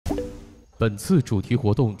本次主题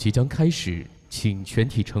活动即将开始，请全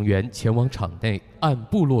体成员前往场内按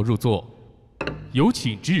部落入座。有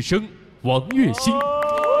请值日生王月星。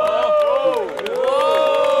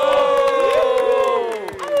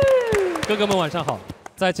哥哥们晚上好，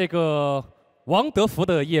在这个王德福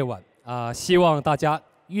的夜晚希望大家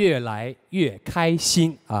越来越开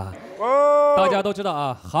心啊！大家都知道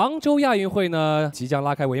啊，杭州亚运会呢即将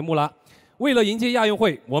拉开帷幕啦。为了迎接亚运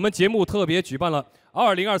会，我们节目特别举办了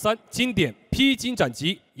2023经典披荆斩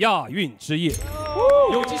棘亚运之夜。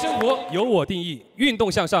有机生活由我定义，运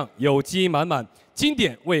动向上，有机满满。经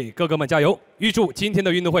典为哥哥们加油！预祝今天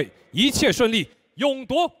的运动会一切顺利，勇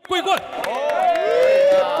夺桂冠！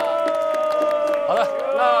好的，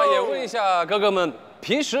那也问一下哥哥们，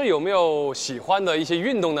平时有没有喜欢的一些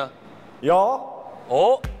运动呢？有。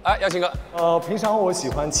哦，哎，邀请哥。平常我喜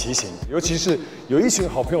欢骑行，尤其是有一群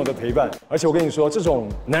好朋友的陪伴。而且我跟你说，这种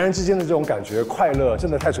男人之间的这种感觉，快乐真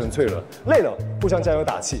的太纯粹了。累了，互相加油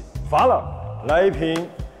打气；乏了，来一瓶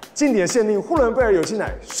经典限定呼伦贝尔有机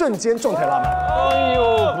奶，瞬间状态拉满。哎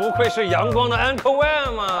呦，不愧是阳光的 Uncle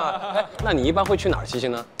Wang 嘛！哎，那你一般会去哪儿骑行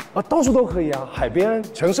呢？到处都可以啊，海边、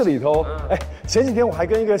城市里头。前几天我还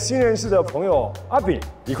跟一个新认识的朋友阿炳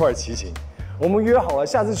一块儿骑行，我们约好了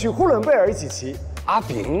下次去呼伦贝尔一起骑。阿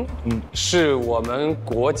炳，是我们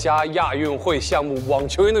国家亚运会项目网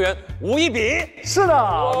球运动员吴一丙。是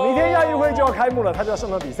的，明天亚运会就要开幕了，他就要上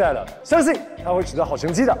场比赛了，相信他会取得好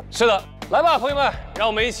成绩的。是的，来吧，朋友们，让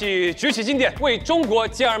我们一起举起经典，为中国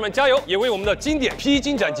健儿们加油，也为我们的经典披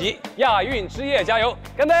荆斩棘亚运之夜加油！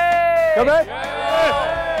干杯！干杯！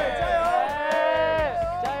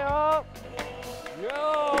加油！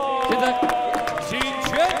现在，请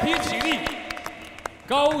全体起立，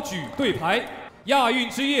高举队牌。亚运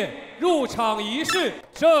之夜入场仪式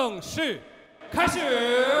正式开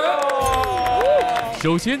始。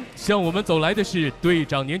首先向我们走来的是队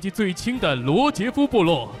长年纪最轻的罗杰夫部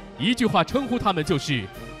落，一句话称呼他们就是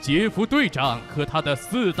杰夫队长和他的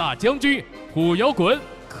4大将军：虎摇滚、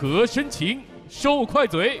可深情、瘦快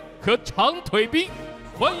嘴和长腿兵。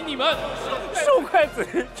欢迎你们！瘦快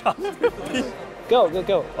嘴、长腿兵。Go！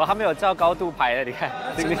 我还没有照高度排呢，你看，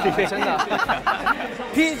真的。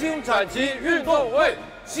披荆斩棘运动会，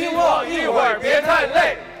希望一会儿别太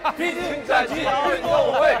累。披荆斩棘运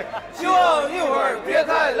动会，希望一会儿别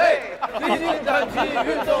太累。披荆斩棘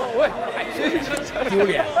运动会，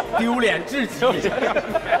丢脸至极。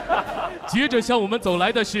接着向我们走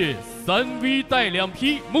来的是3V 带2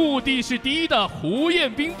匹，目的是第一的胡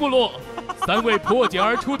彦斌部落。3位破茧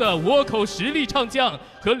而出的倭寇实力唱将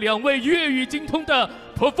和2位粤语精通的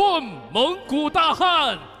Perform 蒙古大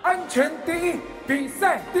汉。安全第一，比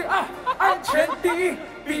赛第2；安全第一，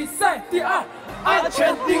比赛第2；安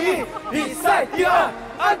全第一，比赛第2；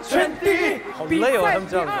安全第一，比赛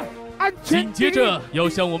第2。紧接着要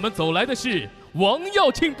向我们走来的是王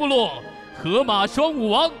耀庆部落。河马双舞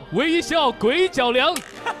王，微笑鬼脚梁，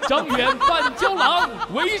张远扮娇郎，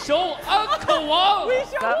为首安口王。3、2、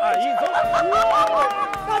1，走！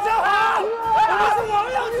大家好，我们是王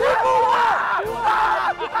耀庆部落，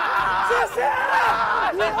谢谢，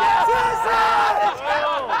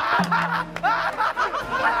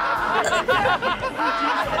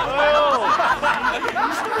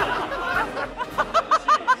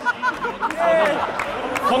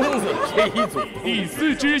疯子这一组。第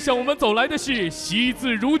4支向我们走来的是惜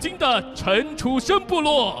字如金的陈楚生部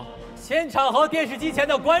落。现场和电视机前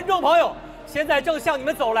的观众朋友，现在正向你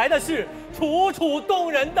们走来的是楚楚动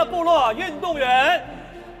人的部落运动员。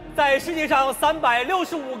在世界上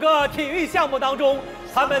365个体育项目当中，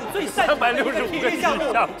他们最擅长的体育项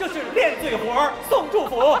目就是练嘴活、送祝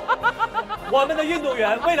福。我们的运动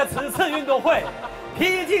员为了此次运动会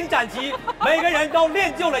披荆斩棘，每个人都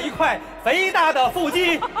练就了一块肥大的腹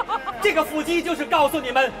肌。这个腹肌就是告诉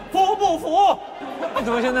你们服不服？你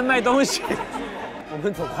怎么现在卖东西？我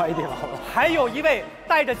们走快一点好了。还有一位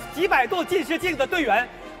带着几百度近视镜的队员，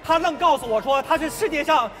他愣告诉我说他是世界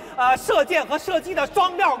上射箭和射击的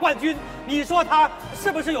双料冠军。你说他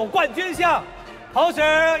是不是有冠军相？同时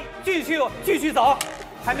继续走，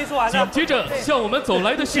还没说完呢。紧接着向我们走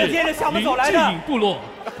来的是林志颖部落。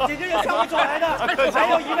紧接着向我们走来的还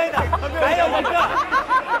有一位呢，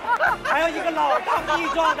还有一个老当益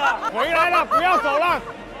壮的回来了，不要走了，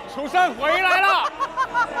楚生回来了。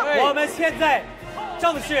我们现在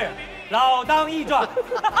正是老当益壮，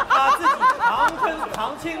他自己长春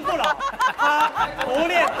长青不老，他不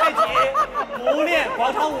练太极，不练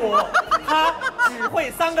广场舞，他只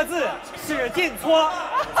会3个字：使劲搓，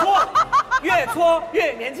越搓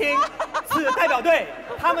越年轻。此代表队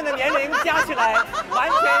他们的年龄加起来，完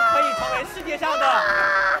全可以成为世界上的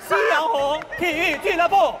夕阳红体育俱乐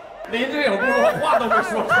部。林志颖部落话都没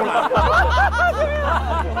说出来。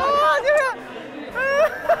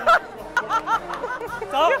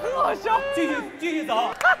走，很好笑，继续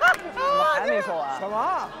走。还没说完。什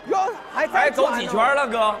么？还在还走几圈了，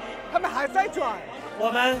哥？他们还在转。我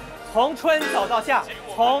们从春走到夏，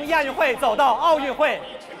从亚运会走到奥运会，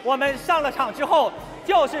我们上了场之后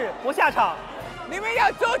就是不下场。你们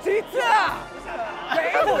要走几次啊？每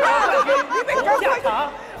一次你们不下场。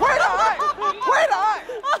回来！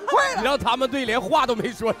你让他们队连话都没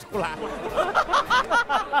说出来，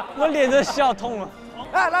我脸都笑痛了。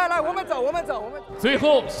来，我们走。最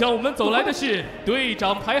后向我们走来的是队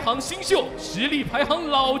长排行新秀、实力排行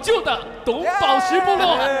老旧的董宝石部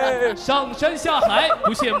落。上山下海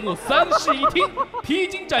不羡慕3室1厅，披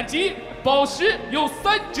荆斩棘，宝石有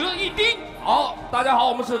3折1丁。好，大家好，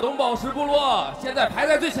我们是董宝石部落。现在排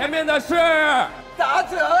在最前面的是打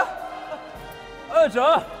折2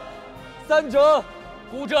折、3折、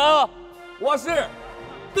5折，我是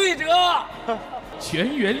队长。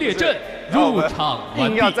全员列阵，入场完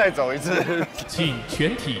毕。硬要再走一次，请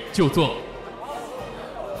全体就座。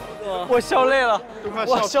我笑累了，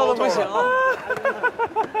我笑得不行了。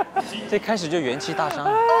这开始就元气大伤。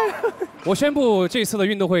我宣布这次的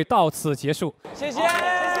运动会到此结束。谢谢。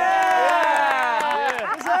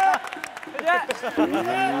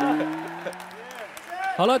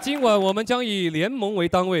好了，今晚我们将以联盟为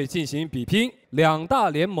单位进行比拼，2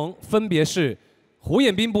大联盟分别是胡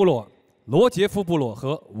彦斌部落、罗杰夫部落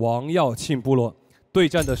和王耀庆部落，对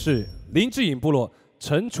战的是林志颖部落、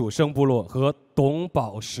陈楚生部落和董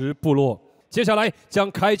宝石部落。接下来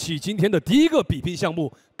将开启今天的第一个比拼项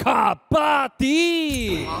目——卡巴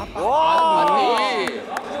迪。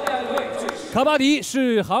卡巴迪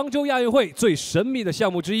是杭州亚运会最神秘的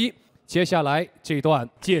项目之一。接下来这段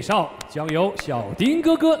介绍将由小丁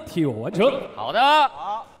哥哥替我完成。好的。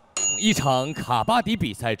一场卡巴迪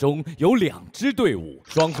比赛中有2支队伍，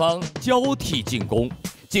双方交替进攻。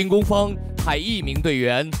进攻方派1名队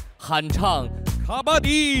员喊唱卡巴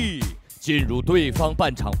迪，进入对方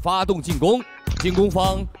半场发动进攻。进攻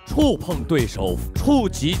方触碰对手，触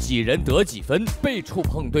及几人得几分，被触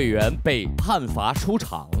碰队员被判罚出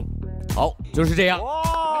场。好，就是这样。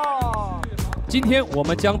今天我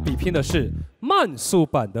们将比拼的是慢速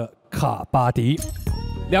版的卡巴迪。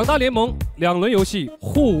2大联盟2轮游戏，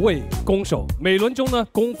互为攻守。每轮中呢，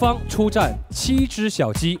攻方出战7只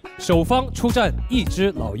小鸡，守方出战1只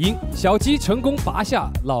老鹰。小鸡成功拔下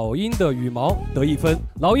老鹰的羽毛得1分，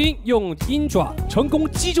老鹰用鹰爪成功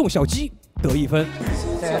击中小鸡得1分。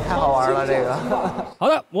这个太好玩了，这个。好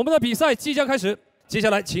的，我们的比赛即将开始。接下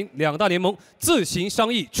来，请2大联盟自行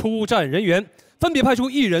商议出战人员，分别派出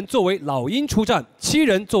1人作为老鹰出战，7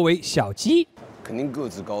人作为小鸡。肯定个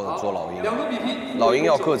子高的做老鹰，老鹰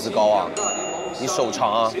要个子高啊，你手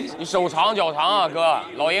长啊，你手长脚长啊，哥，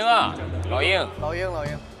老鹰啊，老鹰。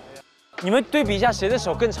你们对比一下谁的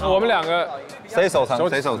手更长？我们2个谁手长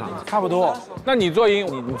谁手长，差不多。那你做鹰，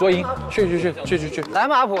你做鹰，去。来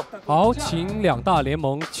马普。好，请2大联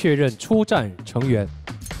盟确认出战成员。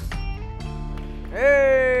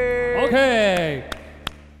OK，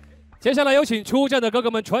 接下来有请出战的哥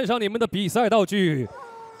哥们穿上你们的比赛道具。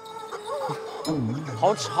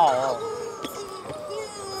好吵哦！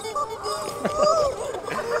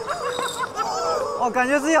我感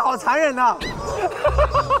觉自己好残忍呐！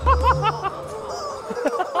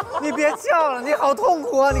你别叫了，你好痛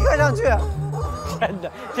苦啊！你看上去，真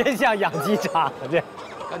的真像养鸡场，这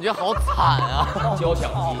感觉好惨啊！交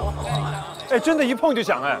响机。哎，真的，一碰就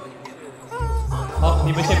响哎。好，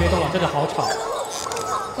你们先别动了，真的好吵。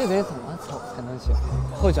这得怎么走才能行？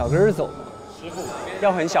后脚跟走。师傅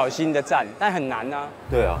要很小心的站，但很难啊。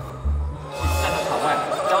对啊。站到场外，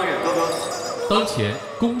张远哥哥。当前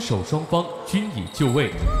攻守双方均已就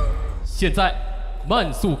位，现在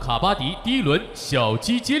慢速卡巴迪第1轮小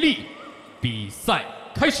鸡接力比赛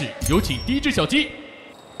开始，有请第1只小鸡。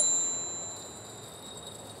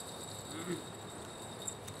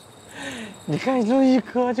你看就一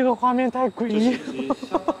颗，这个画面太诡异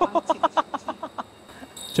了。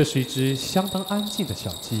这是一只相当安静的小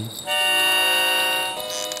鸡。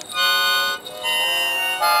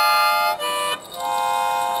哦，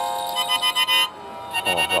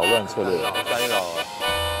扰乱策略，干扰了。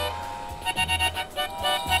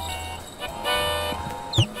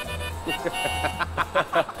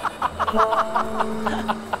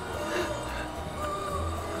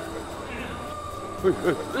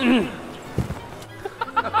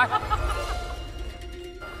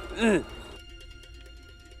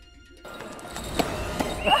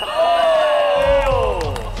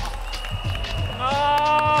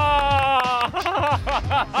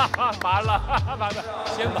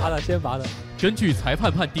先拔的。根据裁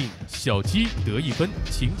判判定，小鸡得1分，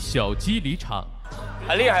请小鸡离场。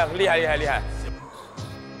很厉害，厉害，厉害，厉害！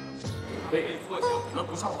可以坐下，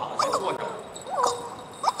不上马，先坐下。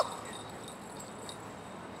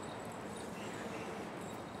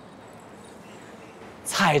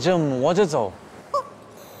踩着磨着走。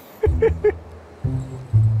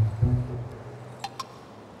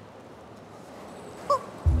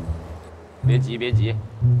别急，别急。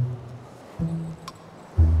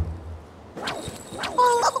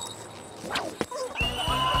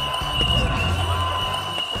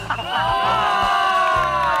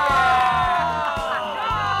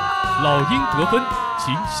老鹰得分，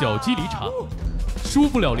请小鸡离场。输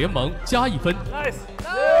不了联盟加1分。Nice，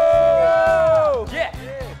 耶！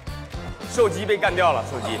瘦鸡被干掉了，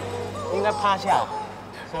瘦鸡应该趴下，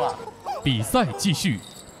是吧？比赛继续。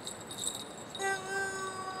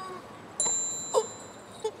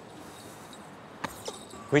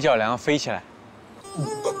鬼脚梁飞起来。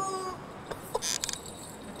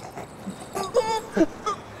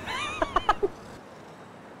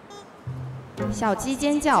小鸡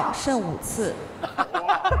尖叫剩5次。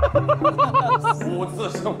5次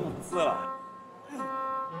剩5次了。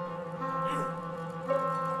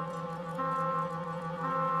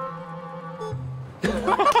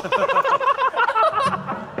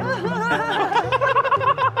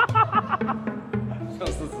剩4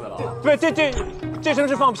次了。不是，这声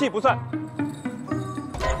是放屁，不算。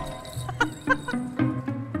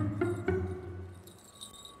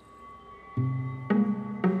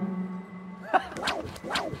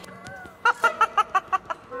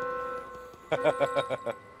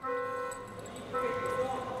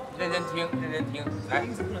认真听，认真听，来，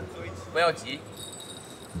不要急。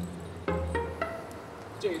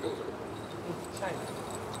这个动作，下一个。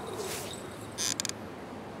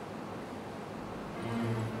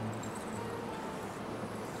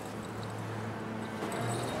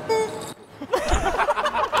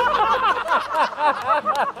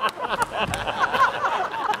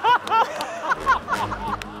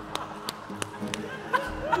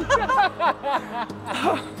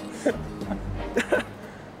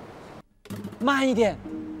慢一点，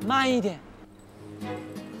慢一点。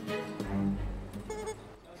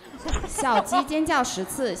小鸡尖叫10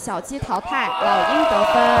次，小鸡淘汰，老鹰得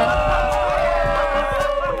分。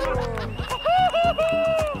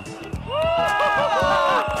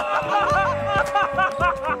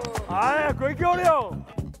哎呀，鬼狗了！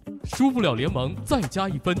输不了联盟再加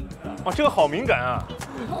1分。哇，这个好敏感啊！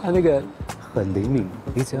它那个很灵敏，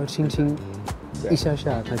你只要轻轻一下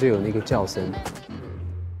下，它就有那个叫声。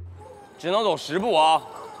只能走10步啊！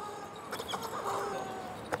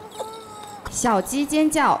小鸡尖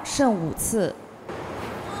叫剩5次。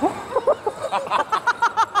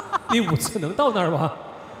第5次能到那儿吗？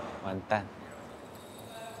完蛋！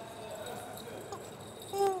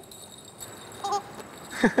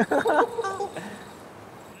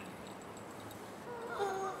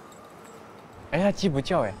哎，它鸡不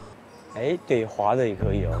叫哎，哎，对，滑的也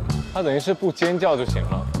可以哦。它等于是不尖叫就行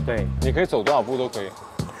了。对，你可以走多少步都可以。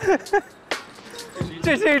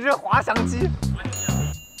这是一只滑翔机。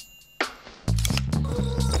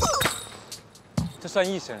这算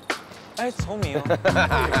1声。哎，聪明哦。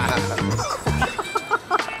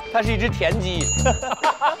它是一只田鸡。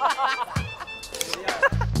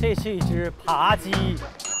这是一只爬鸡。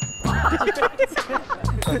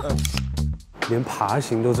连爬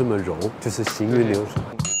行都这么柔，就是行云流水。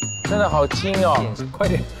真的好轻哦！快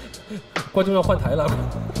点，观众要换台了。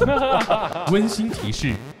温馨提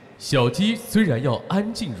示：小鸡虽然要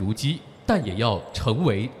安静如鸡，但也要成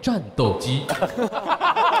为战斗机。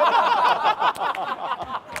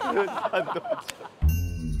战斗机。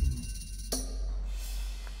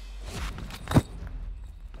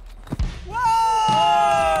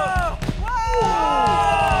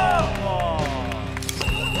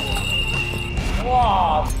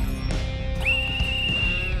哇，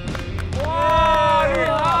厉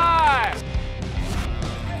害！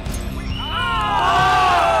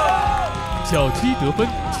小鸡得分，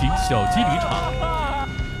请小鸡离场。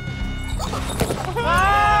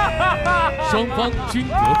双方均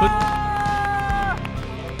得分。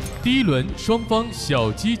第1轮双方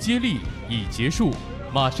小鸡接力已结束，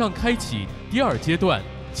马上开启第2阶段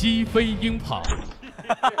鸡飞鹰跑。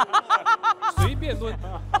随便抡，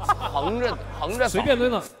横着随便抡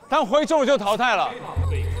了，但挥中就淘汰了。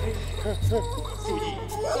注意，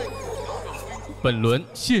本轮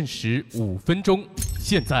限时5分钟，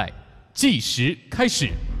现在计时开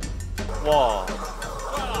始。哇！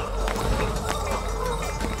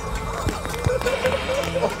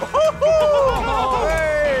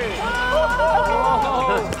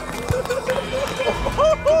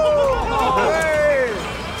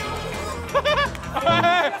等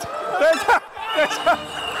一下，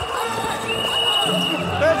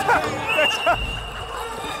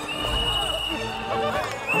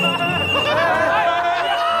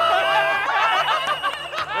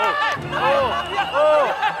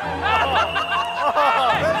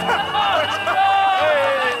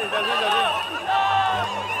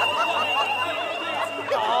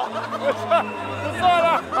不错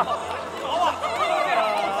了。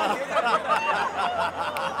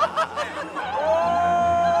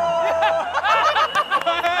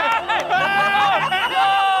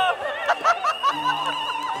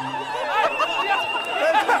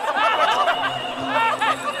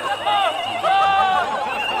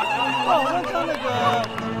好像看那个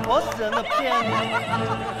活死人的片。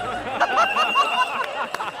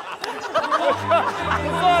不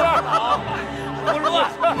错了，混乱，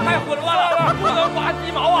太混乱了，不能拔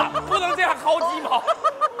鸡毛啊，不能这样薅鸡毛。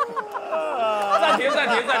暂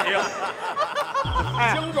停！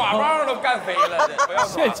金爪棒都干飞了，这不要。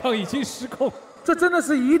现场已经失控，这真的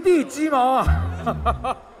是一地鸡毛啊！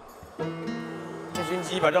这群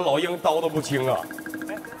鸡把这老鹰叨都不清啊，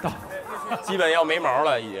基本要没毛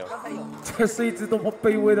了已经。这是一只多么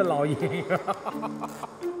卑微的老鹰啊！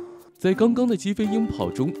在刚刚的鸡飞鹰跑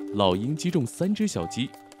中，老鹰击中3只小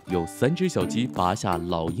鸡，有3只小鸡拔下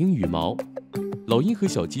老鹰羽毛，老鹰和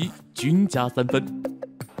小鸡均加3分。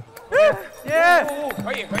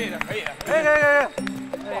可以的，可以。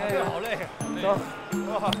好累。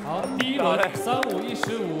好，第一轮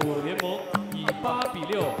35-15联盟以8比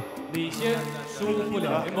6领先输不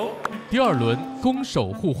了联盟。第二轮攻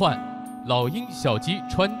守互换，老鹰、小鸡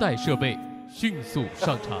穿戴设备迅速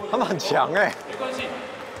上场。他们很强哎。没关系。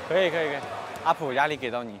可以。阿普压力给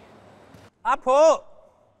到你。阿普，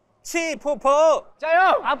气噗噗，加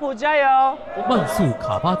油！阿普加油！慢速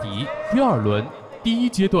卡巴迪第二轮第1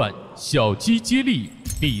阶段小鸡接力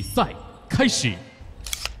比赛开始。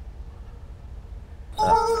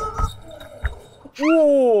哇！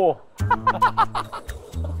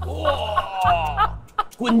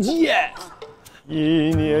滚鸡耶！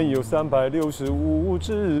一年有365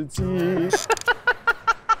只鸡。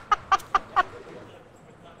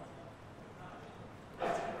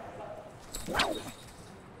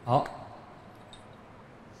好。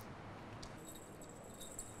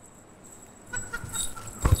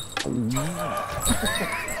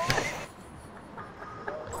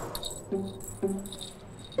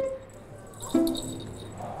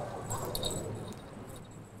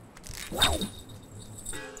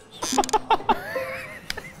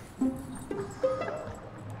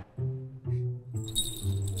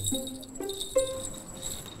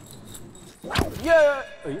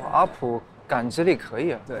阿普感知力可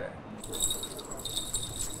以啊。对。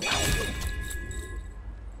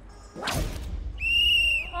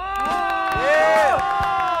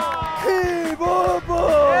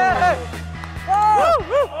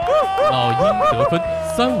老鹰得分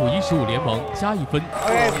，35-15联盟加1分。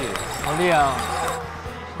好厉害啊！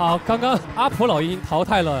好，刚刚阿普老鹰淘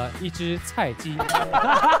汰了一只菜鸡。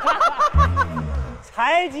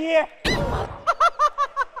菜鸡。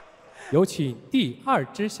有请第2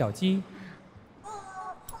只小鸡。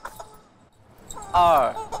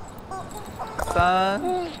2、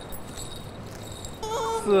3、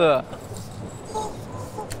4。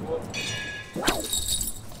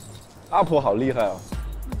阿普好厉害啊！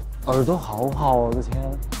耳朵好好，我的天！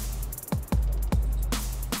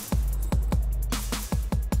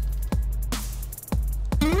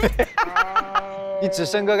你指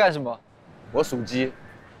申哥干什么？我属鸡，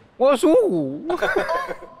我属虎。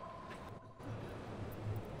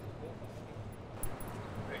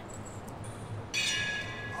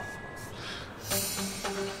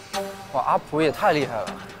哇，阿普也太厉害了！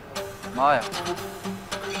妈呀！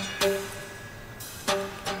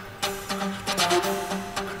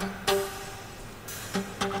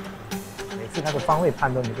每次他的方位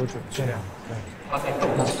判断你都准确。听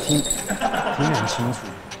得很清楚，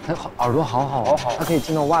他耳朵好好，他可以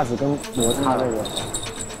听到袜子跟摩擦那个。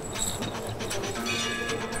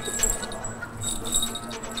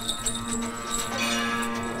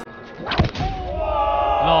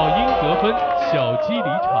老鹰得分，小鸡离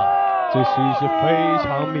场。这是一只非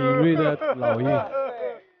常敏锐的老鹰。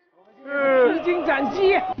披荆斩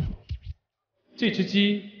棘。这只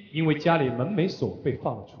鸡因为家里门没锁被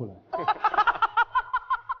放了出来。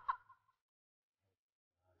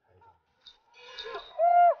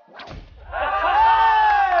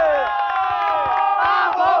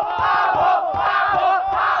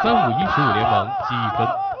35-15联盟积1分。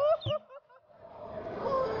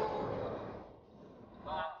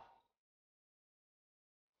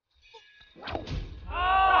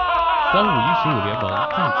35-15联盟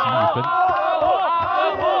再积1分。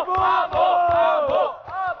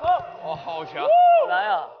哦，好强！来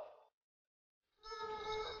呀！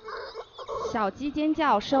小鸡尖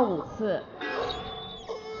叫射5次。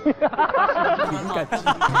敏感肌。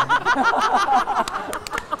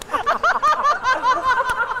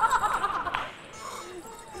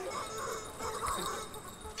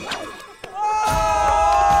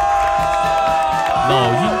老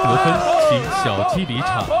鹰得分，请小鸡离场。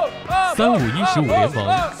35115联盟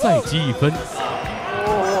再积1分。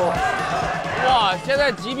哇，现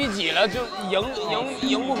在几比几了？就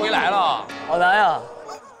赢不回来了。好难呀！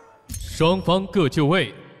双方各就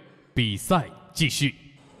位，比赛继续。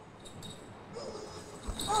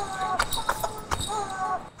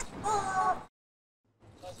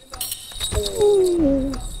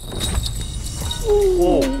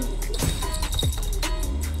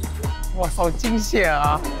哇，好惊险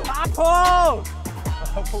啊！阿璞，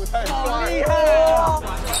阿璞太帅了，好厉害啊！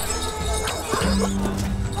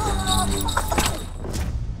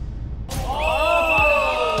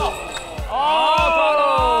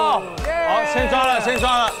好，先抓了，先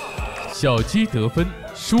抓了。小鸡得分，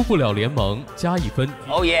输不了联盟加1分。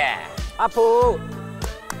哦耶！阿璞，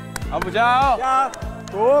阿璞加油！加，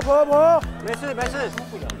补，没事没事。输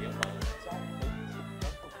不了联盟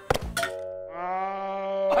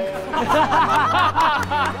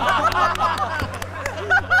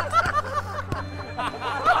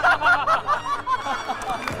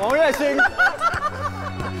王栎鑫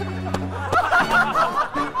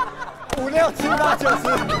，5、6、7、8、9、10。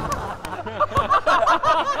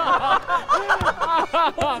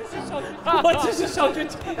我只是想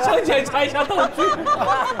检查一下道具。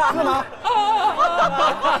是吗？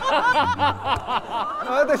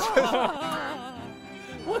啊，对不起。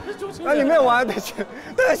我是主持人。那你没有玩，对不起，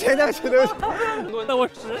对不起，对不起，对不起。那我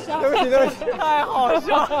10下。对不起，对不起，太好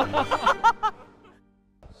笑了。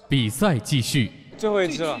比赛继续。最后一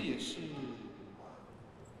只了。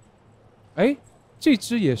哎，这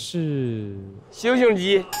只也是猩猩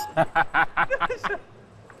鸡。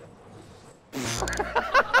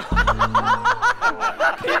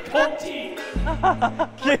天空鸡，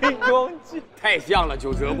天空鸡，太像了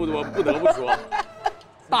，9折不多，不得不说，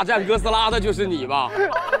大战哥斯拉的就是你吧？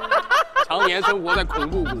常年生活在恐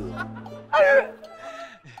怖谷。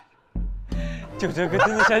9折哥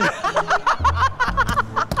真的像。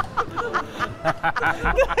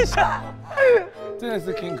真的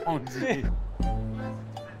是 King Kong 鸡。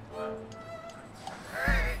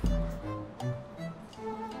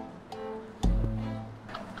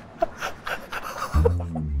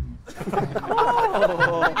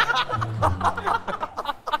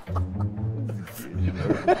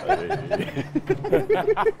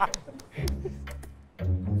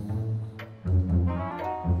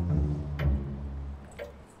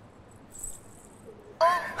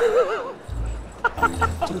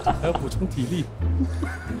这个还要补充体力。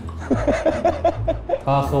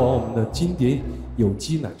他喝完我们的经典有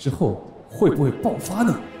机奶之后，会不会爆发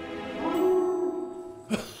呢？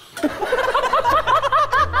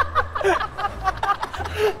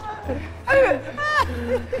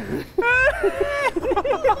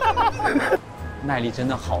耐力真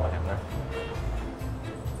的好啊，两个人。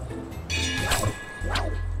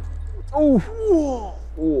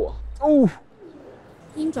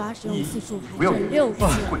鹰爪使用次数还剩6次。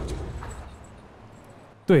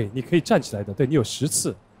对，你可以站起来的。对你有10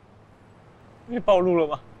次。被暴露了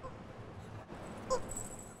吗？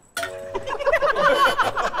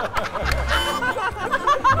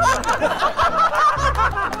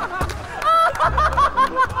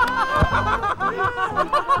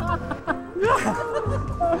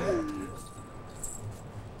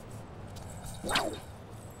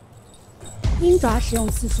鹰爪使用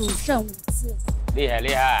次数剩5次。厉害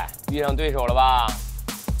厉害，遇上对手了吧？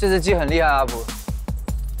这只鸡很厉害，阿璞。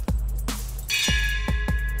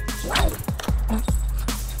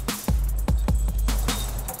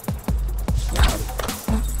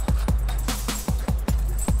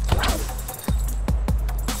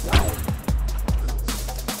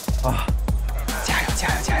啊！加油加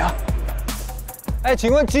油加油！哎，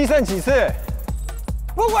请问鸡剩几次？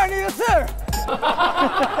不管你的事。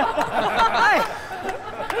哎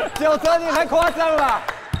，9折你太夸张了吧！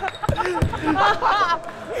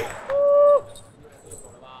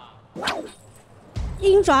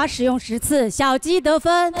鹰爪使用10次，小鸡得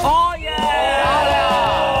分。哦耶！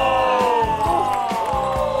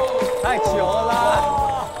太球了！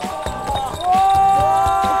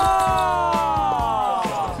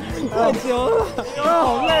太球了，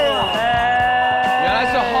好累啊！原来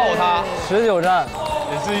是耗他19战，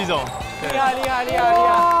也是一种厉害厉害厉害厉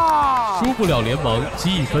害！输不了联盟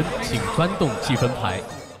积1分，请翻动积分牌。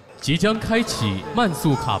即将开启慢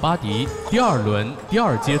速卡巴迪第2轮第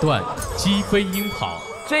2阶段击飞鹰跑。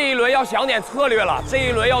这一轮要想点策略了，这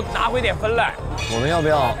一轮要拿回点分来。我们要不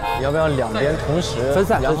要两边同时分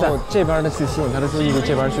散，然后这边的去吸引他的注意力，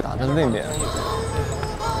这边去打他的那边。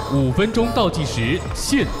5分钟倒计时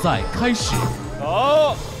现在开始。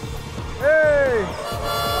走，哎。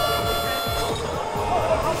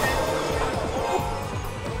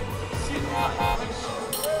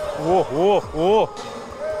 5，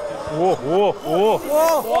聪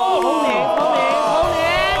明！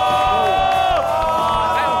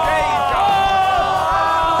还有这一招，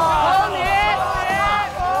聪明！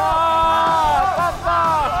棒棒！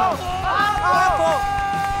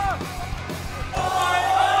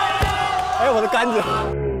哎，我的杆子！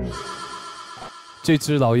这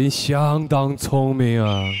只老鹰相当聪明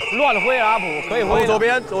啊！乱挥阿普，可以挥。左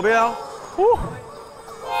边啊！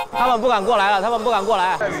他们不敢过来了，他们不敢过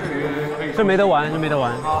来。这没得玩，这没得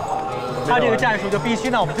玩。他这个战术就必须，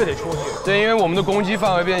那我们就得出去。对，因为我们的攻击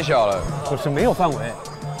范围变小了。不是没有范围，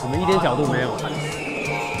我们一点角度没有。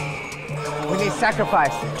We need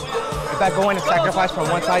sacrifice. If I go in and sacrifice from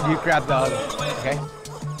one side, you grab the other. Okay.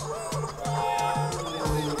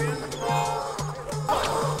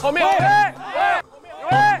 后面。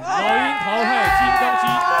老鹰淘汰金刚鸡。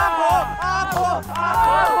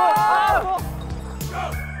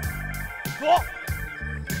左。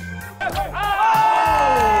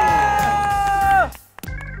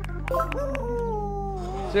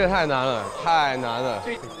 这个太难了，太难了。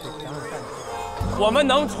我们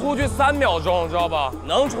能出去3秒钟，知道吧？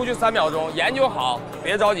能出去3秒钟，研究好，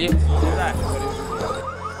别着急。现在，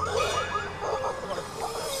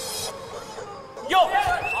右，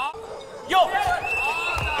好，右，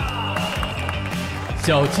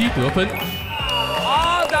小鸡得分。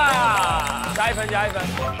好的，加1分，加1分。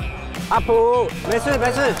阿普，没事没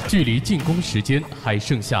事。距离进攻时间还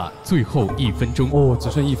剩下最后1分钟。哦，只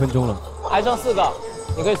剩1分钟了。还剩4个。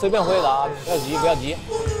 你可以随便挥的啊，不要急，不要急。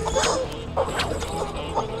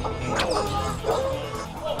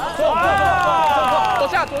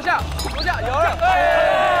左下，有人。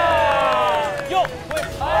右挥。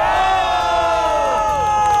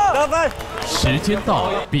得分。时间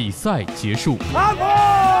到，比赛结束。阿普！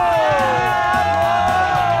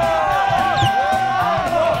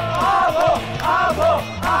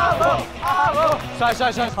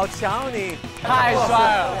帅，好强你，太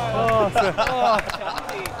帅了！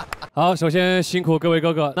好，首先辛苦各位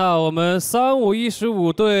哥哥。那我们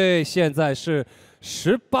3515队现在是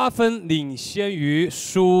18分，领先于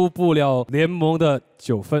输不了联盟的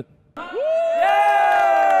9分。好，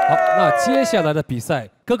那接下来的比赛，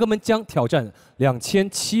哥哥们将挑战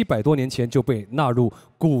2700多年前就被纳入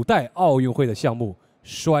古代奥运会的项目——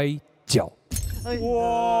摔跤。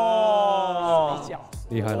哇！摔跤。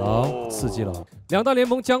 厉害了啊，刺激了！两大联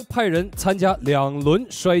盟将派人参加2轮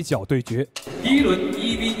摔跤对决。第1轮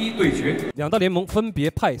1v1对决，两大联盟分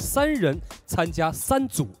别派3人参加3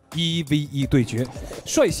组1v1对决，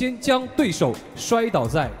率先将对手摔倒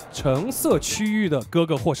在橙色区域的哥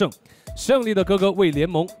哥获胜，胜利的哥哥为联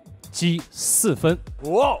盟积4分。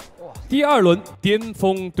哇！第2轮巅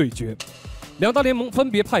峰对决，两大联盟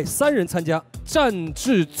分别派3人参加，战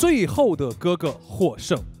至最后的哥哥获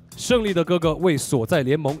胜。 胜利的哥哥为所在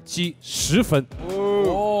联盟积10分。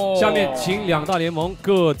下面请两大联盟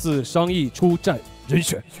各自商议出战人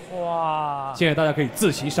选。哇！现在大家可以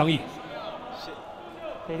自行商议。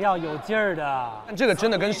得要有劲儿的。但这个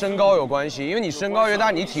真的跟身高有关系，因为你身高越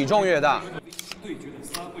大，你体重越大。对决的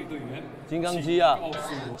3位队员，金刚鸡啊，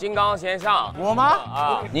金刚先上。我吗？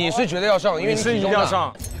啊，你是绝对要上，因为你体重大。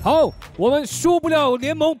上。好，我们输不了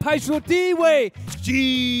联盟派出的第1位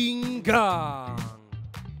金刚。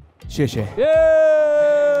 谢谢。耶！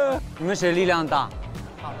你们谁力量大？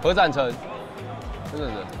何展成。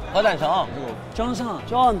何展成。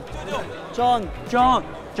John。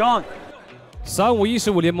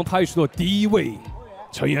 3515联盟派出的第1位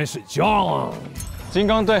成员是 John。金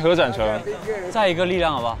刚对何展成。再一个力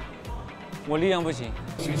量好吧？我力量不行。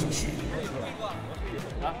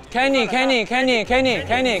Kenny。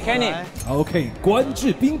OK， 关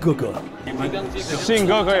志斌哥哥。信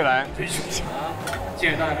哥可以来。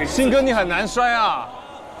 信哥，你很难摔啊！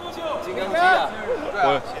金刚鸡啊！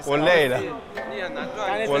我累了，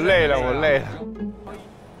我累了。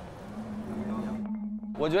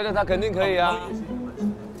我觉得他肯定可以啊。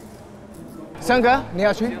三哥，你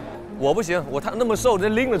要去？我不行，他那么瘦，这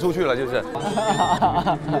拎了出去了就是。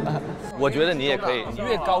我觉得你也可以，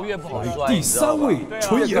越高越不好摔。第3位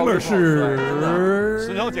纯爷们是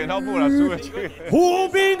石头剪刀布了，输了去。胡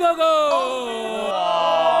斌哥哥。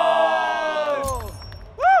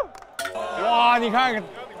 哇，你看，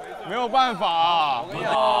没有办法啊！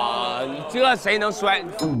这谁能摔？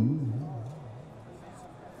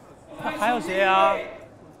还有谁啊？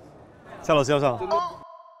蔡老师要上。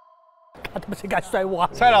他们谁敢摔我？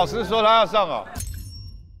蔡老师说他要上啊。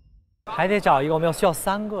还得找一个，我们需要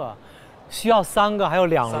3个，需要3个，还有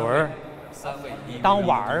2轮。当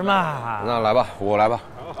玩儿嘛。那来吧，我来吧。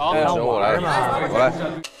好，我来，我来。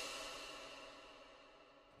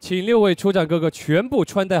请6位出战哥哥全部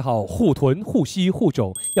穿戴好护臀、护膝、护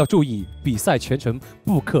肘，要注意比赛全程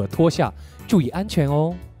不可脱下，注意安全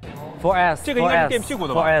哦。4S， 这个应该是垫屁股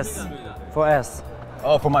的吧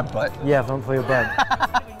 ？4S。Oh, for my butt. Yeah, for your butt.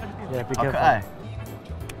 Yeah, be careful. 好可爱。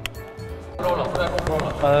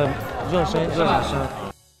热身。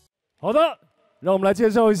好的，让我们来介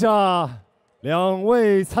绍一下2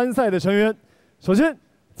位参赛的成员。首先，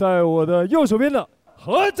在我的右手边的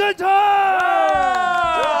何真成，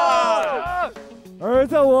而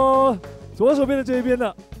在我左手边的这一边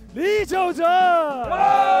的李玖哲。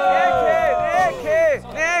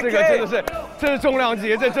这个真的是，这是重量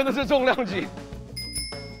级，这真的是重量级。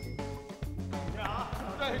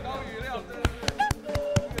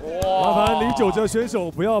麻烦李玖哲选手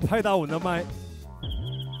不要拍打我的麦。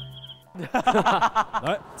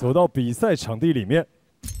来，走到比赛场地里面。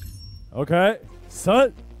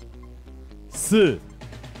OK，3、4、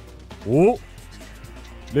5、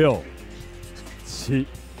6、7，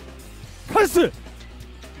开始。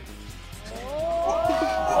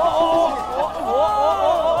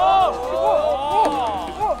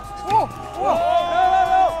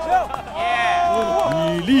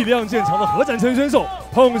以力量见长的何展成选手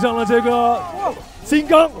碰上了这个金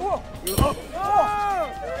刚。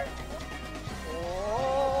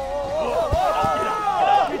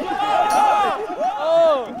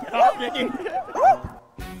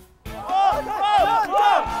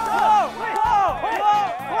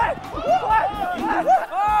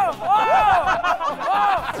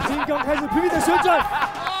金刚开始拼命的旋转。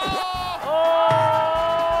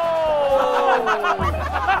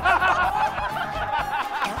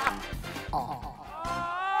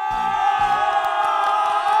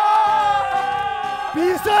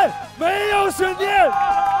比赛没有悬念。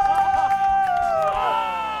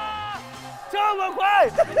这么快？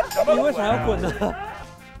你为啥要滚呢？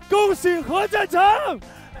恭喜何展成！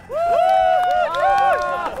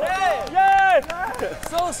耶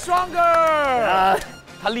 ！So stronger！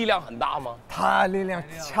他力量很大吗？他力量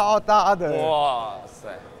超大的。哇塞！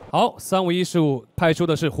好，3、5、1、15，派出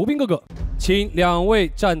的是胡斌哥哥，请2位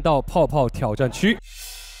站到泡泡挑战区。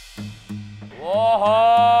哇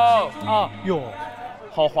吼！啊哟，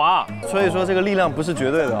好滑啊！所以说这个力量不是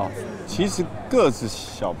绝对的啊。其实个子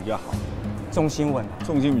小比较好，重心稳，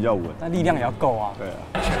重心比较稳，但力量也要够啊。对啊。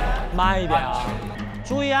慢一点啊，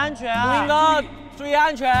注意安全啊！录音哥，注意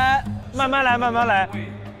安全，慢慢来，慢慢来。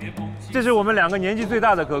这是我们2个年纪最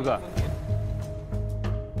大的哥哥。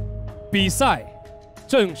比赛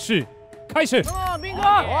正式开始。斌哥，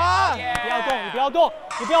哇！不要动，你不要动，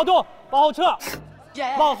你不要动，往后撤，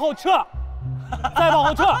往后撤，再往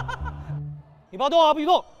后撤。你不要动啊，不许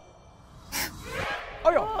动。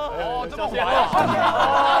哎呦，哦，这么滑呀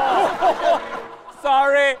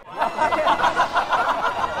 ！Sorry。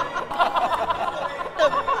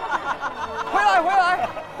回来！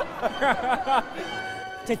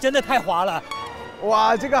这真的太滑了。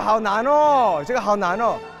哇，这个好难哦，这个好难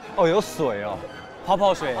哦。哦，有水哦，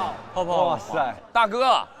泡水，泡。哇塞，大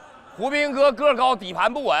哥，胡斌哥个高，底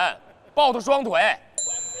盘不稳，抱着双腿。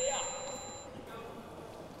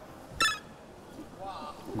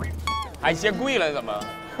还先跪了怎么？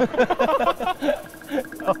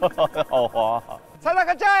好滑！蔡大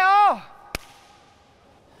哥加油！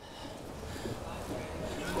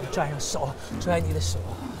拽上手，拽你的手。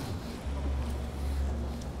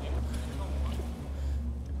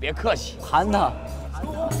别客气，盘他。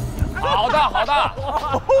好的，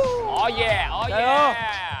哦耶，加油！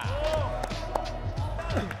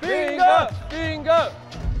斌哥，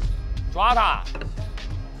抓他，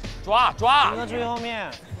抓！斌哥注意后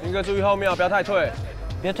面，斌哥注意后面啊，不要太退。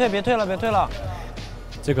别退了。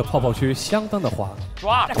这个泡泡区相当的滑。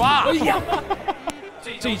抓！哎呀，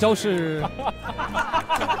这一招是。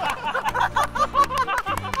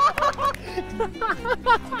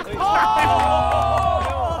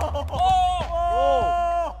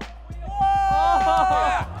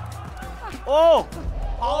哦，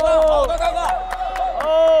好的，大哥。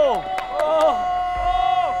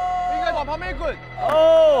斌哥往旁边滚。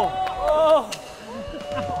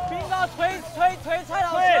斌哥推蔡老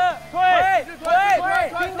师，推，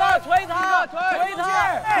斌哥推他，推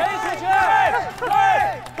出去，推。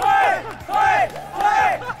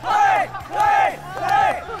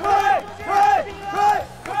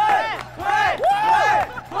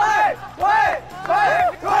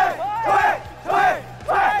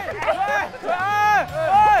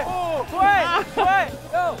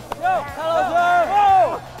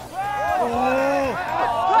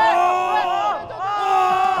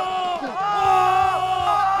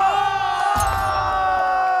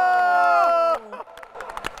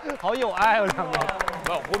好有爱哦，两位。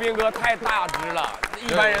不，胡兵哥太大只了，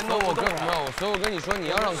一般人都我跟没有，所以我跟你说，你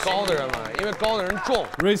要让高的人来，因为高的人重。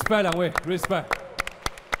respect 两位 respect，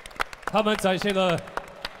 他们展现了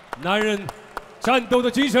男人战斗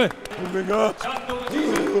的精神。胡兵哥，战斗的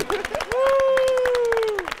精神。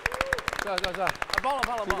在，帮了，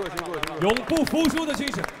永不服输的精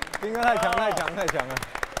神。兵哥太强了，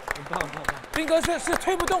很棒。兵哥是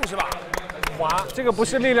推不动是吧？滑，这个不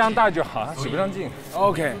是力量大就好，它使不上劲。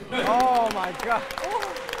OK。Oh my god！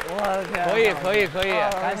 我的天！可以，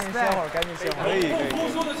赶紧歇会儿。可以。服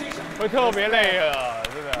输的精神会特别累啊，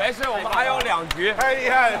真的。没事，我们还有2局。太厉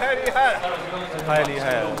害了，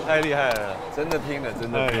真的拼了，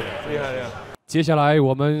厉害。接下来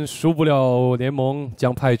我们输不了联盟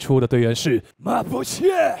将派出的队员是马伯骞。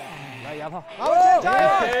来牙炮，马伯骞加油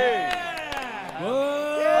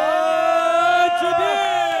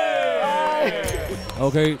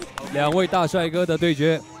！OK， 2位大帅哥的对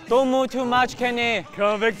决。Don't move too much, Kenny.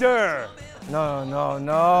 Come Victor.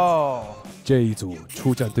 No. 这一组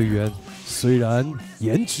出战队员虽然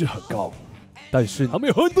颜值很高，但是他们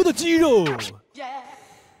有很多的肌肉。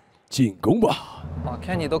进攻吧！哇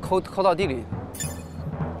 ，Kenny 都抠到地里。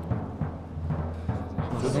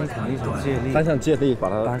单向借力，把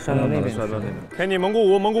它摔到那边。Kenny 蒙古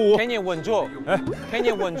舞。Kenny 稳住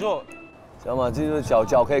，Kenny 稳住。小马，记住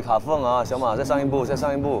脚可以卡缝啊！小马，再上一步。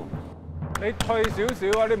你退少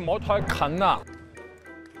少啊！你唔好太近啊！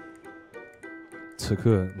此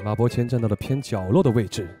刻马伯骞站到了偏角落的位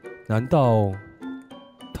置，难道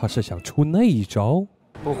他是想出那一招？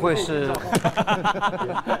不会是？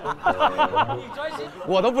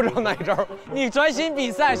我都不知道哪一招。你专心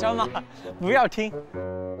比赛，小马，不要听。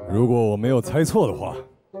如果我没有猜错的话，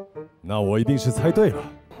那我一定是猜对了。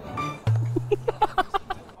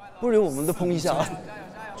不如我们都碰一下啊！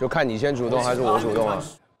就看你先主动还是我主动啊？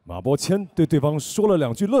马伯骞对对方说了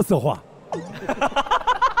2句垃圾话，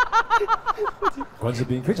关之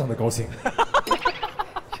斌非常的高兴，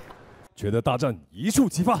觉得大战一触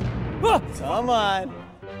即发。Come on！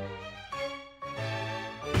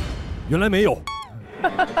 原来没有。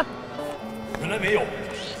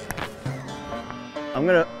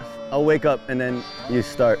I'll wake up and then you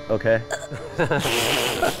start, okay?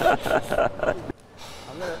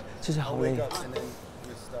 其实好累，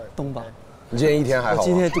动吧。你今天一天还好？我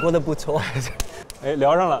今天过得不错。哎，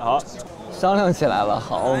聊上了，好，商量起来了，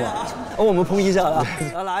好嘛。我们碰一下了。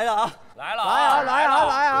来了啊！来了！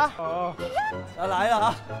哦，来了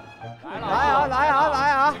啊！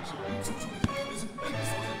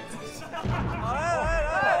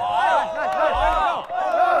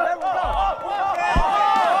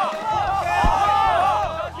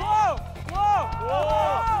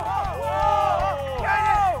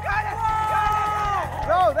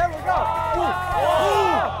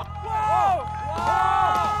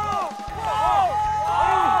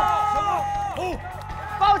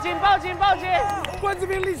报警！关之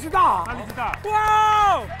斌力气大，哇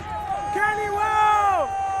 ，Kenny 哇，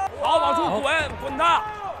好，往出滚他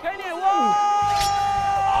 ，Kenny 哇，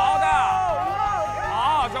好的，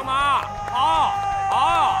好，小马，好，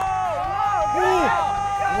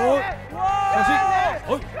小心，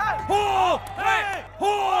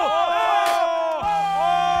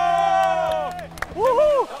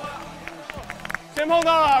先碰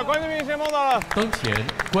到了，关之斌先碰到了。当前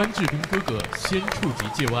关志斌哥哥先触及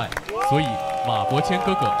界外，所以马伯骞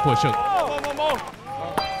哥哥获胜。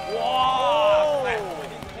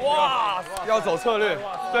哇！要走策略，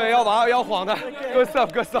对，要把他要晃他，各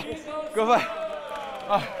色，各位。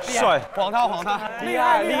啊，帅！晃他，厉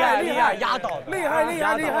害，压倒，厉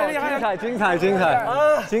害，精彩，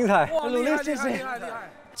努力，谢谢。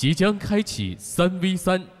即将开启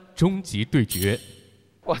3v3终极对决。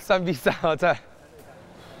哇，3v3啊，在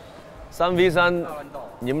3v3，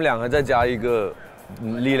你们2个再加一个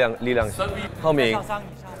力量型。浩明，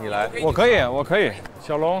你来。我可以。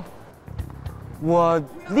小龙，我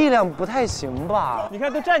力量不太行吧？你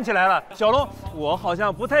看都站起来了。小龙，我好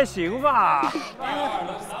像不太行吧？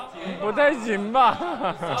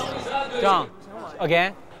这样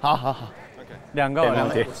 ，OK， 好，两个。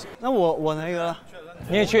那我那个。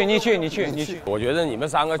你去。我觉得你们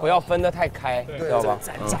3个不要分得太开，知道吧？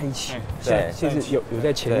在一起。对，就是有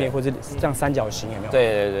在前面或者这样三角形有没有？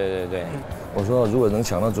对。我说如果能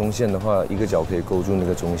抢到中线的话，一个脚可以勾住那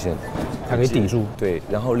个中线，它可以顶住。对，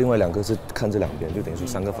然后另外2个是看这2边，就等于说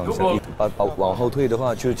3个方向。往后退的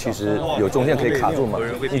话，就其实有中线可以卡住嘛，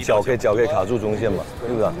你脚可以卡住中线嘛，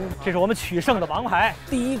对不对？这是我们取胜的王牌。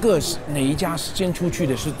第一个是哪一家先出去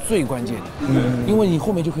的是最关键的，因为你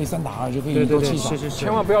后面就可以3打2，就可以一口气打。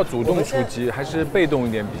千万不要主动出击，还是被动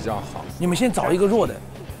一点比较好。你们先找一个弱的，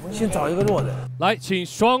先找一个弱的。来，请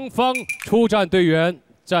双方出战队员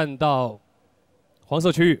站到黄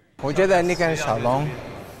色区域。我觉得你跟小龙，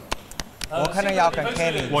我可能要跟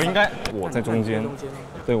Kenny。我在中间。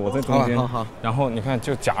对，我在中间。好。然后你看，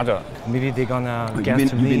就夹着。Maybe they gonna get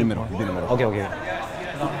to me. Okay.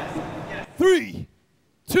 3,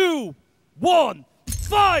 2, 1,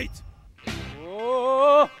 fight!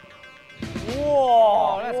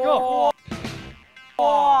 哇 ，Let's go！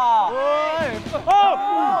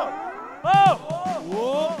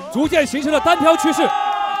 逐渐形成了单挑趋势。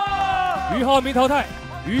俞灏明淘汰，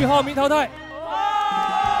俞灏明淘汰。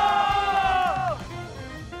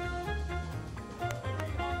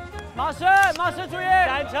马师注意，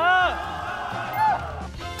展成，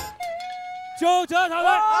就这淘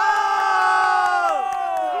汰。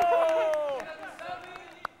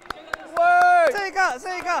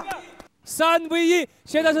这一个，3v1，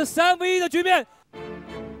现在是3v1的局面。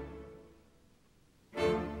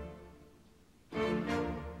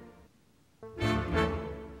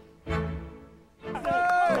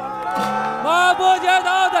马伯杰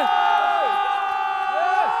淘汰。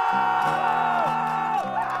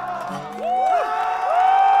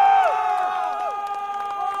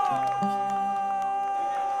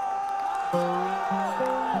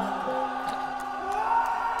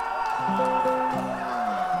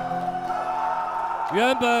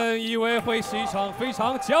原本以为会是一场非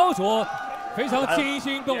常焦灼、非常惊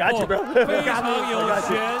心动魄、非常有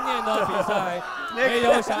悬念的比赛，没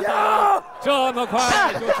有想到这么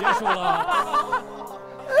快就结束了。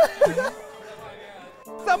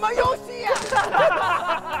什么游戏呀？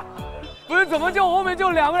不是，怎么就后面就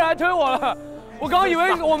2个人推我了？我刚以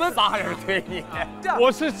为我们8人推你，我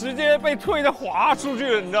是直接被推的滑出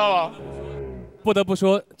去了，你知道吗？不得不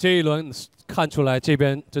说，这一轮看出来这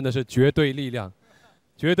边真的是绝对力量。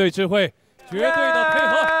绝对智慧，绝对的配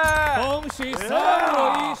合，恭喜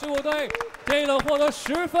35115队这一轮获得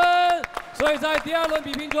10分，所以在第2轮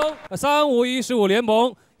比拼中，35115联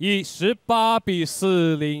盟以18比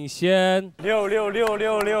4领先。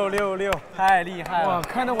6，太厉害了！哇，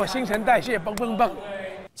看得我新陈代谢蹦蹦蹦。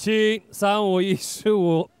请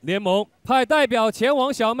35115联盟派代表前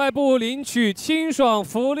往小卖部领取清爽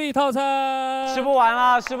福利套餐。吃不完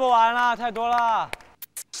了，太多了。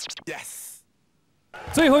Yes。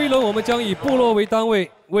最后一轮，我们将以部落为单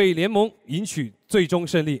位，为联盟赢取最终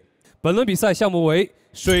胜利。本轮比赛项目为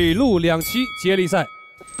水陆2栖接力赛。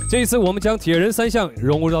这一次，我们将铁人3项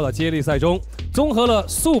融入到了接力赛中，综合了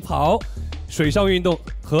速跑、水上运动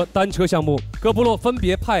和单车项目。各部落分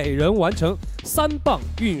别派人完成3磅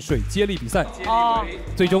运水接力比赛。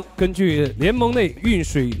最终根据联盟内运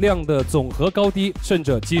水量的总和高低，胜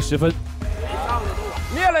者积10分。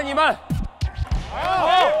灭了你们！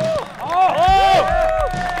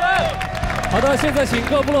好的，现在请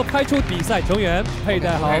各部落派出比赛成员，佩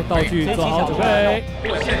戴好道具，做好准备。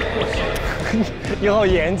你好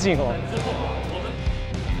严谨哦。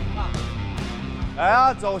来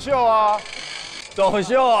啊，走秀啊！走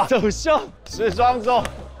秀，时装周。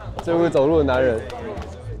最会走路的男人。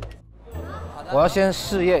我要先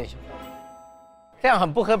试验一下，这样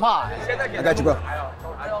很不害怕。I got you, bro。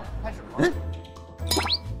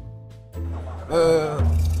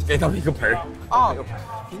给他们一个盆儿。啊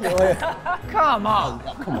 ，Come on。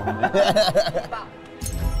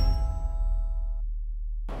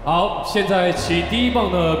好，现在请第1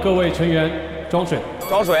棒的各位成员装水。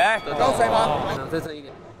装水吗？在这一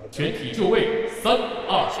点。全体就位，3、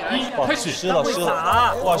2、1，开始。湿了，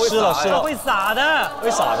哇，湿了，会洒的。那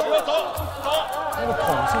个孔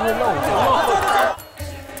是会漏的。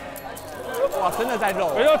哇，真的在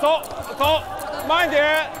漏。哎呦，走，慢一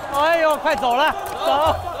点。哎呦，快走了，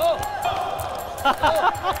走。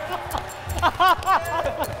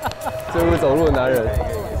最会走路的男人，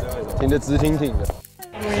挺得直挺挺的。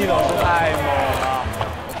一楼太猛了。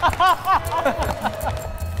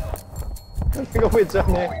那个会真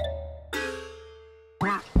呢。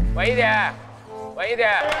稳一点。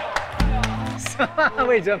什么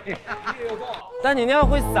魏哲平？但你那样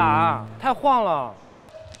会洒，太晃了。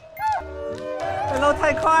漏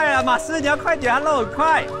太快了，马师你要快点，它漏很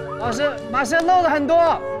快。马师漏了很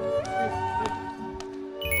多。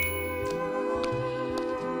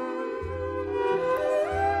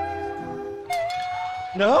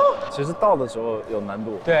No， 其实倒的时候有难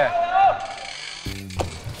度。对。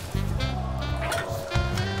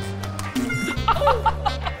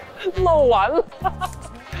漏完了。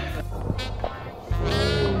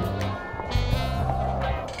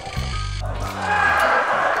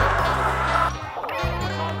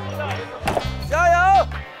加油！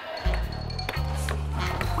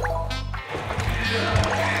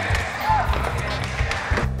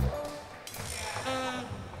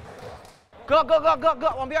哥，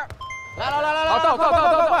往边。来，好，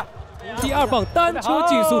到。第2棒单车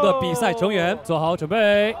竞速的比赛成员做好准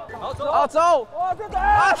备。好，走。哇，这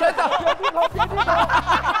啊，全走。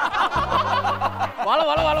完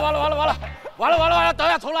了，等一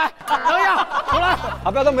下重来，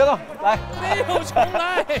好，不要动，来。没有重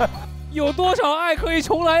来，有多少爱可以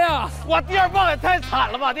重来呀？哇，第2棒也太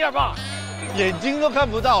惨了吧，第2棒，眼睛都看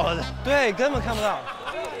不到了。对，根本看不到。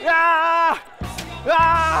呀！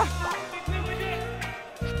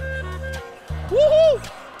呜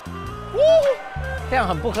呼！这样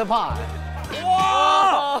很不可怕。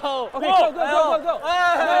哇 ！OK， go！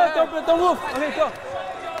 Don't move！ OK， go！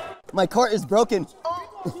 My cart is broken.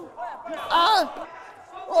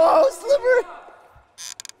 Oh, slippery!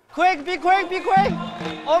 Quick, be quick!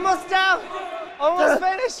 Almost down. Almost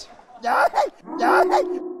finished.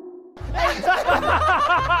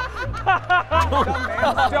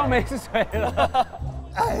 这样没水了。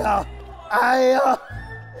哎呀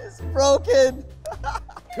It's broken.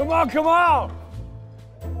 Come on!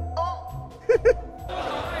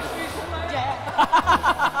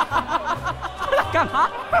 干嘛？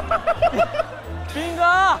斌哥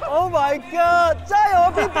Oh my god！ 加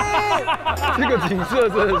油，斌斌！这个景色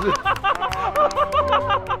真的是。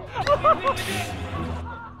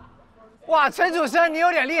哇，陈主生你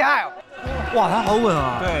有点厉害哦。哇，他好稳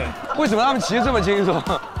啊！对，为什么他们骑得这么轻松？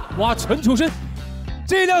哇，陈楚生，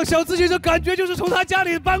这辆小自行车感觉就是从他家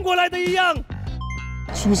里搬过来的一样。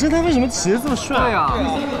楚生他为什么骑得这么帅？对啊。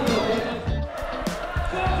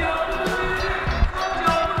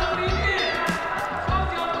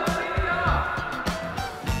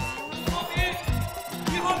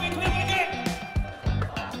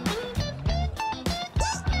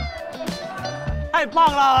太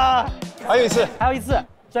棒了！还有一次，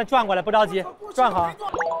现在转过来，不着急，转好。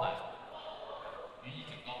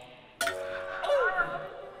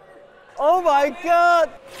Oh my god！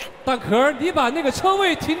 大壳，你把那个车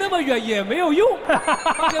位停那么远也没有用，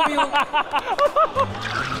发现没有？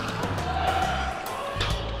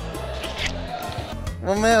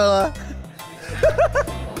我没有了。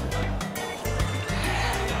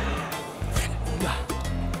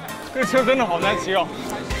这车真的好难骑哦。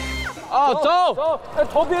走，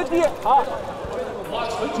头别低，好。哇，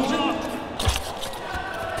陈楚生。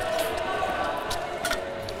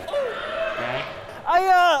哎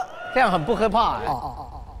呀，这样很不可怕。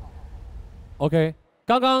OK，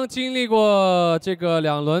 刚刚经历过这个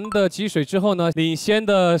2轮的积水之后呢，领先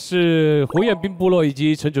的是胡彦斌部落以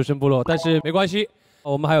及陈楚生部落，但是没关系，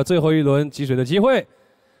我们还有最后1轮积水的机会。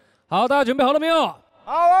好，大家准备好了没有？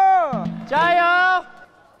好了，加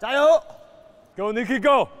油！ Go Nicky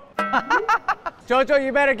Go！ Jojo,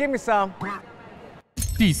 you better give me some。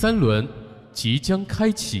第3轮即将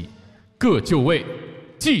开启，各就位，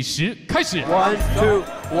计时开始。1 2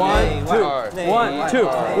 1 2 1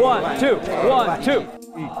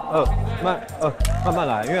 2 慢慢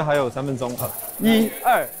来，因为还有3分钟。1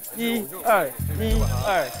 2 1 2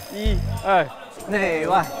 1 2 内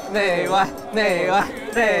外 1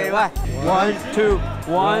 2 1 2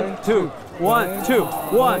 1 2 1 2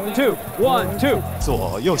 1 2，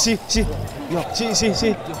左右西，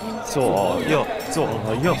左右。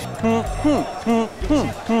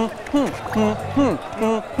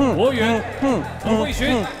博远和魏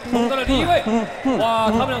巡冲到了第1位。哇，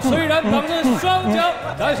他们俩虽然绑着双脚，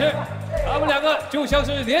但是他们2个就像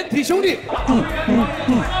是连体兄弟。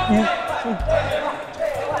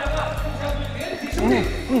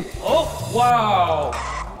哦，哇哦，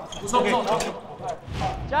不错。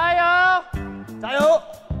加油！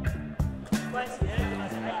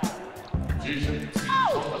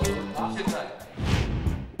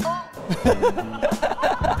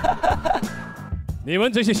你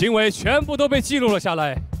们这些行为全部都被记录了下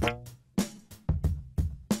来。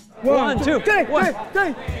 1 2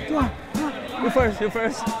 对 You first.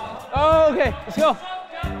 Okay, let's go.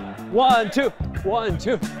 1 2 1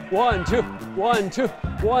 2 1 2 1 2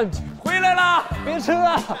 1 2，回来啦！别吃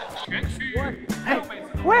了。全区哎，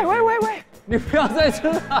喂，你不要再吃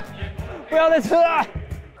了，不要再吃了。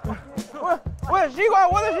我的吸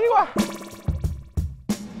管。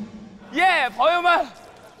耶，朋友们，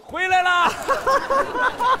回来啦！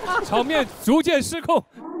场面逐渐失控。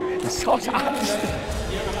你笑啥？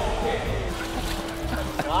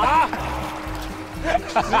啊！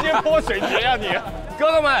直接泼水节呀你！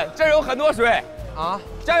哥哥们，这儿有很多水啊，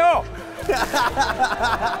加油！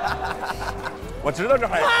我知道这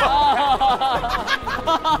还有。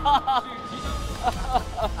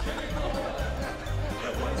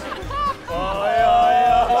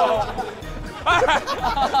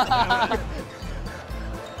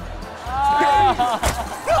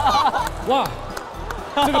哇！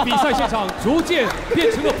这个比赛现场逐渐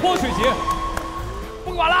变成了泼水节。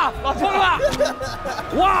不管了，冲了！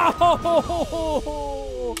哇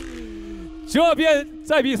吼！这边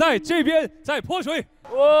在比赛，这边在泼水。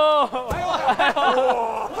哇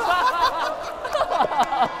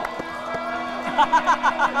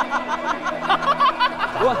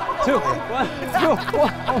！One, two, one.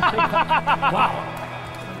 哇！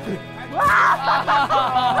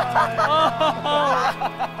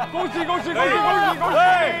恭喜！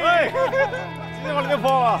哎，今天往里面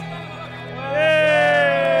泼了。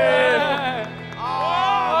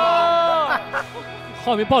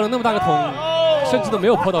后面抱了那么大个桶，甚至都没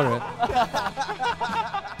有泼到人。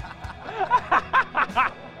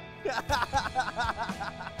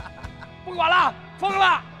不管了，疯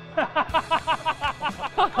了！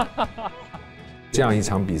这样一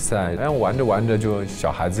场比赛，然后玩着玩着就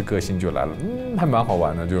小孩子个性就来了，还蛮好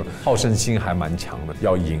玩的，就好胜心还蛮强的，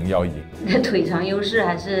要赢。你的腿长优势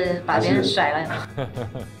还是把别人甩了？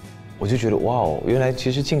我就觉得哇哦，原来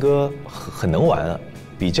其实靖哥很能玩啊，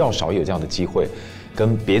比较少有这样的机会，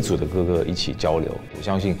跟别组的哥哥一起交流。我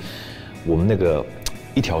相信我们那个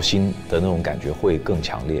一条心的那种感觉会更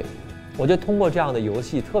强烈。我觉得通过这样的游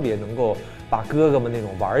戏，特别能够把哥哥们那种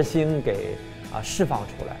玩心给释放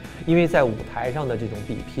出来，因为在舞台上的这种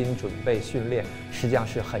比拼、准备、训练，实际上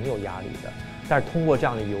是很有压力的。但是通过这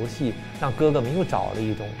样的游戏，让哥哥们又找了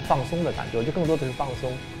一种放松的感觉，我觉得更多的是放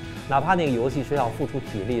松。哪怕那个游戏是要付出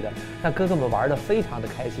体力的，但哥哥们玩得非常的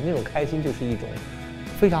开心，那种开心就是一种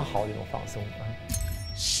非常好的一种放松。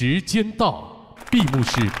时间到，闭幕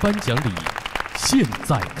式颁奖礼现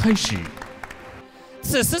在开始。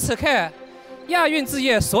此时此刻，亚运之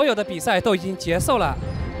夜所有的比赛都已经结束了，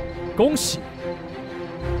恭喜！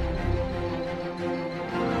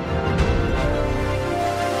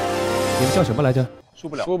你们叫什么来着？输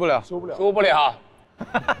不了，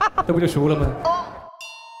这不就输了吗？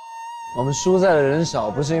我们输在了人少，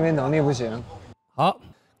不是因为能力不行。好，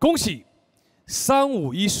恭喜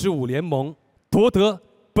35115联盟夺得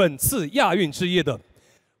本次亚运之夜的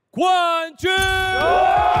冠军！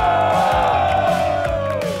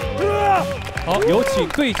好，有请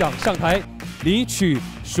队长上台领取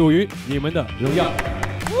属于你们的荣耀。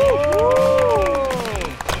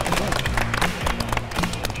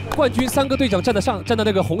冠军3个队长站在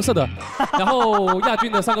那个红色的，然后亚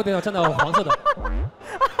军的3个队长站在黄色的。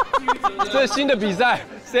这是新的比赛，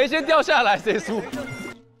谁先掉下来谁输。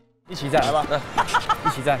一起站，来吧，一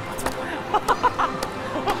起站。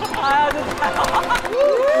哎呀，这太好了！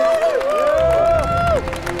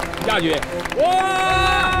亚军，哇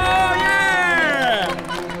耶！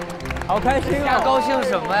好开心啊！高兴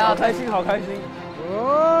什么呀？好开心，好开心！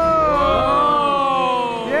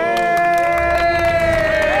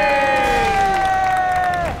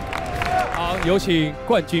好，有请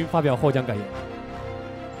冠军发表获奖感言。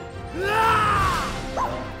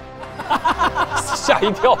吓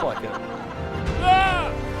一跳啊！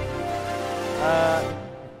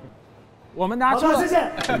我们拿出了，谢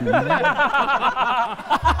谢。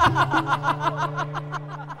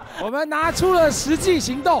我们拿出了实际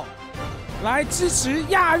行动，来支持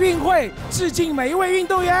亚运会，致敬每一位运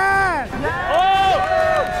动员。